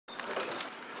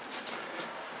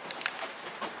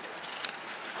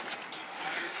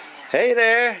Hey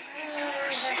there.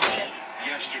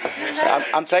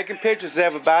 I'm taking pictures of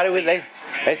everybody.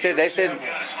 They said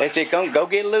go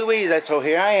get Louise. So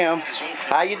here I am.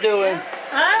 How you doing?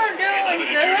 I'm doing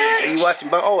good. You watching?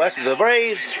 Oh, that's the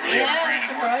Braves. Yeah,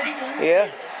 the Braves. Yeah.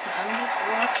 I'm just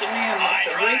watching them.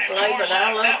 It's a replay, but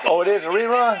I love it. Oh, it is a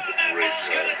rerun.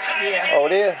 Yeah. Oh,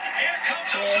 it is. Yeah,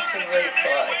 it's a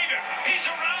replay.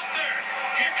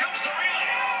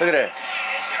 Look at that.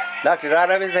 Knocked it right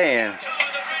out of his hand.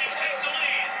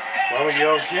 Mama, you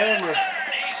on camera?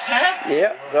 Huh?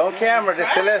 Yep, yeah, on camera.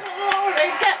 Just tell her. Oh,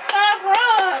 they got 5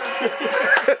 runs.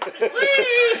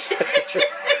 Whee!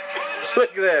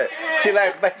 Look at that. She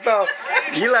like baseball.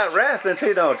 You like wrestling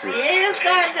too, don't you? Yes,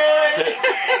 I do.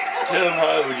 Tell them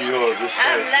how old you are.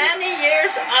 I'm 90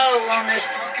 years old on this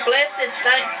blessed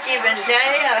Thanksgiving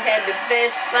Day. I had the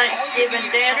best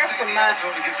Thanksgiving dinner for my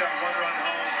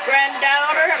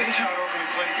granddaughter,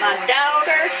 my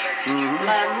daughters,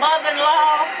 my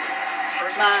mother-in-law,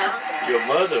 Your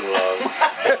mother-in-law.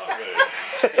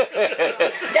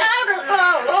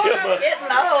 daughter-in-law. Lord, I'm getting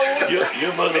old.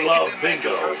 Your mother-in-law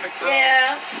bingo.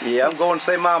 Yeah. Yeah, I'm going to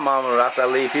see my mama after I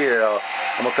leave here. I'm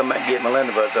gonna come back and get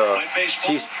Melinda, but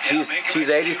she's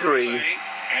 83.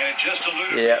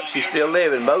 Yeah, she's still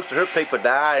living. Most of her people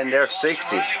died in their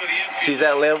 60s. She's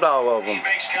outlived all of them.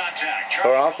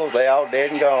 Her uncles, they all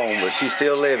dead and gone, but she's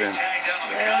still living.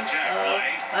 Well,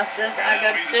 my sister, I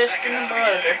got a sister and a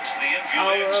brother.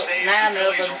 All 9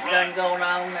 of them's done going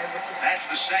on ever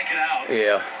since.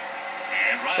 Yeah.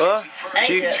 Well,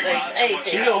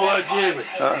 You know what, Jimmy?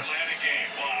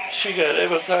 She got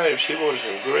everything. She wanted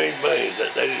some green beans.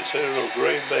 They didn't send her no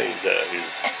green beans out here.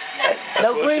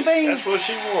 No green beans? That's what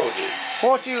she wanted.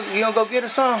 Won't you gonna go get her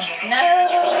some?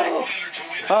 No.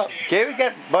 Gary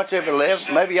got a bunch of it left.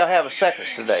 Maybe y'all have a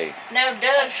seconds today. No,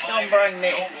 Doug's gonna bring me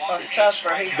a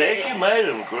supper. Becky made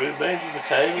them green beans and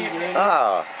potatoes.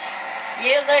 Ah.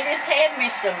 Yeah, they just had me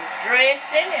some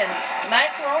dressing and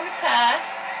macaroni pie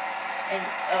and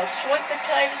sweet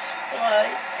potato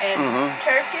slice and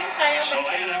turkey and ham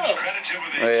and love.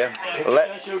 Yeah. Well,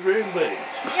 That's your green beans.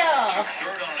 Yeah.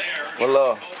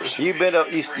 well, you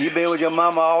been with your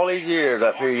mama all these years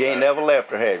up here. You ain't never left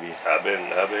her, have you? I've been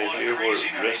here where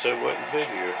the rest of them wasn't been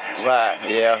here. Right.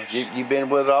 Yeah. You been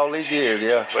with her all these years.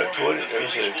 Yeah. About 20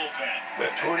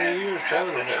 years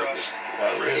traveling with me. I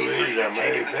really, I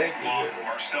married Becky. About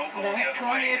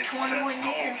 20 or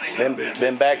 21 years.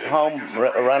 Been back home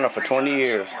around her for 20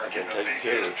 years. I've been taking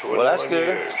care of 21 Well, that's good.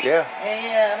 years. Yeah.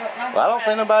 Yeah, I don't know. Well, I don't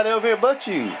see nobody over here but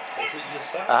you.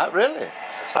 Really?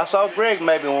 I saw Greg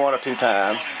maybe 1 or 2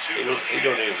 times. He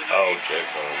don't even call check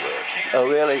on that. Oh,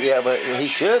 really? Yeah, but he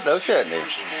should, though, shouldn't he?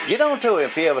 Get on to him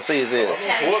if he ever sees it.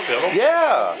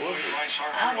 Yeah.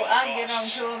 I get on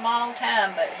to him all the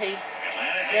time, but he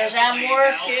says I'm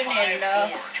working and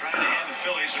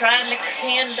trying to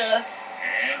tend to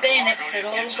Bennett, the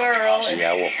little girl. And,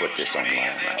 yeah, I won't put this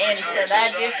online. And said,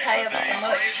 I just have so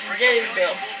much to do.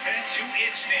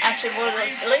 I said, well,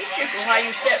 at least while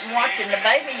you're sitting watching the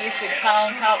baby, you could call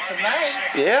and talk to me.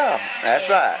 Yeah, that's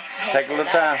right. Take a little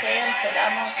time. I said,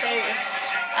 I'm going to tell you,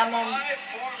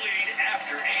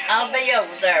 I'll be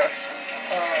over there.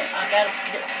 I got to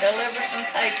deliver some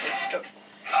papers to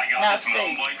now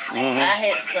see, I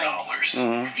hadn't seen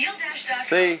it.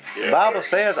 See, the Bible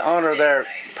says honor their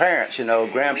parents,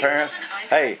 grandparents.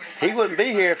 Hey, he wouldn't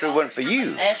be here if it wasn't for you.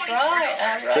 That's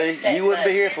right. See, you wouldn't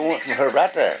be here if it wasn't for her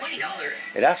right there.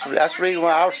 And that's the reason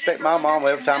why I respect my mom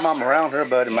every time I'm around her,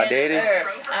 buddy, my daddy.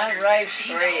 I raised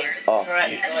Greg.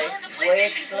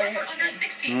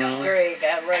 Wesley and Greg.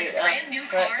 I raised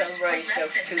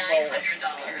those 2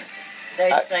 boys. They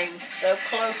seem so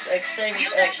close. They seem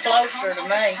closer to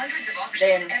me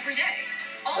than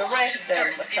the rest of them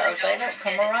because they don't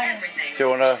come around.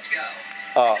 Sure enough.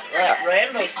 Like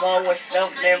Randall's boys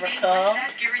don't never come.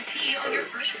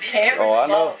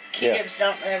 Terry's kids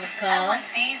don't never come.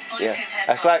 Yeah,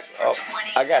 that's like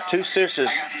I got 2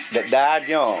 sisters that died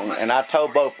young, and I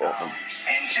told both of them.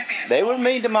 They were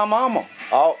mean to my mama.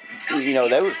 They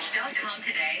were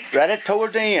right at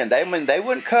towards the end. They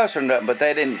wouldn't cuss or nothing, but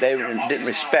they didn't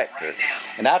respect her.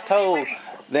 And I told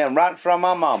them right in front of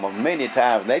my mama many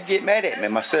times. They'd get mad at me,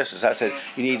 my sisters. I said,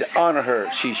 you need to honor her.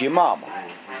 She's your mama.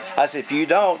 I said, if you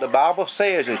don't, the Bible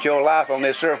says that your life on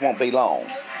this earth won't be long.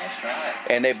 That's right.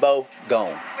 And they both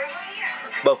gone.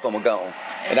 Both of them are gone.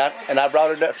 And I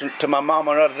brought it up to my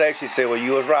mama another day. She said, well,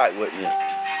 you was right, wouldn't you?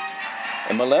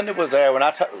 And Melinda was there when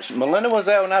I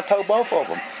told both of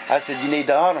them. I said, you need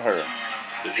to honor her.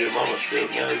 Does your mama still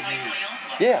know you?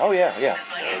 Yeah, oh yeah. She's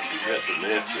got the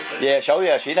meds.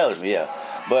 Yeah, she knows me, yeah.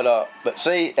 But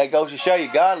see, that goes to show you,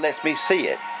 God lets me see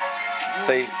it.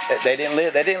 See, they didn't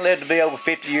live. They didn't live to be over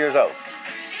 50 years old.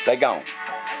 They gone.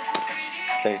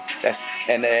 See, that's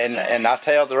and I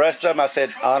tell the rest of them. I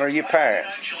said, honor your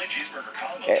parents,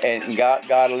 and God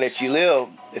will let you live.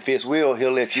 If His will,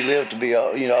 He'll let you live to be a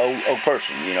old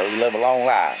person. Live a long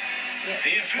life.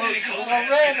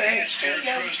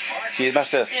 She's my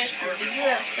sister. Did you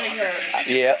ever see her?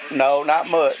 Yeah, no, not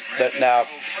much. But now,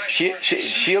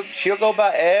 she'll go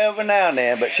by every now and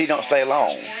then, but she don't stay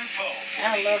long.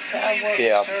 I worked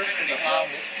with her for the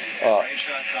longest.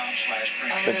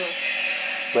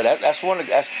 But that's one of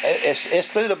it's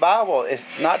through the Bible. It's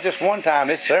not just one time.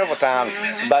 It's several times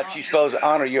about you supposed to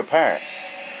honor your parents.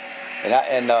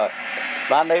 And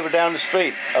my neighbor down the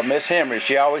street, Miss Henry,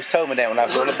 she always told me that when I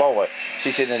was a little boy.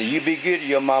 She said, "You be good to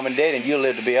your mom and dad, and you'll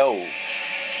live to be old."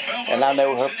 And I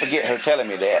never forget her telling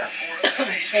me that.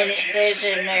 And it says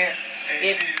in there,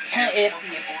 if your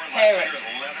parents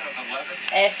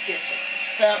ask you for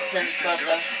something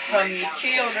from your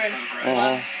children,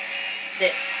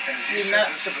 that you're not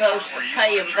supposed to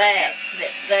pay them back,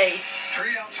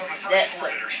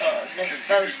 that's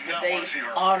supposed to be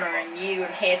honoring you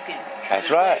and helping.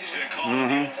 That's right.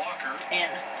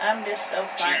 And I'm just so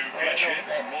thankful that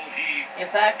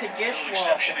if I could just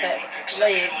walk with that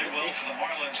leg,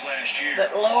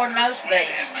 but Lord knows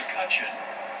best.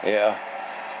 Yeah.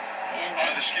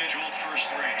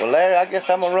 Well, Larry, I guess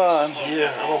I'm going to run.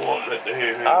 Yeah, I'm going to walk back to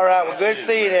here. All right, well, good to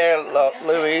see you there,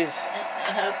 Louise.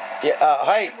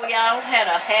 Hey. We all had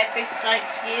a happy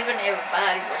Thanksgiving.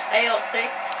 Everybody was healthy.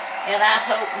 And I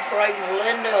hope and pray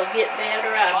Melinda will get better.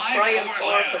 I'm praying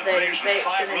for her for that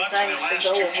infection and things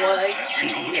to go away.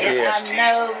 And I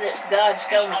know that God's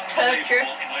going to touch her.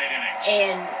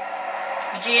 And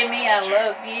Jimmy, I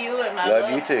love you, and I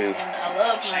love you too. And I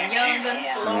love my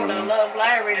young'uns. Lord, I love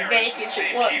Larry and Becky. If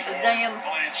it wasn't for them,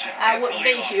 I wouldn't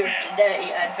be here today.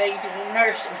 I'd be in a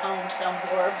nursing home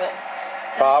somewhere, but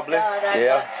probably,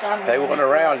 God, they weren't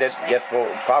around. That's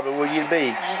probably where you'd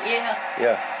be.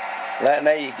 Yeah.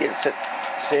 Now you get sit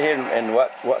here and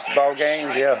watch the ball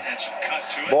games. Yeah.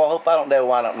 Boy, I hope I don't ever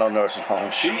wind up in no nursing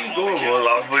home. She ain't going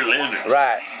well, we live it.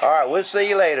 Right. All right. We'll see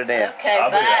you later then. Okay.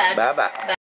 Bye. Bye.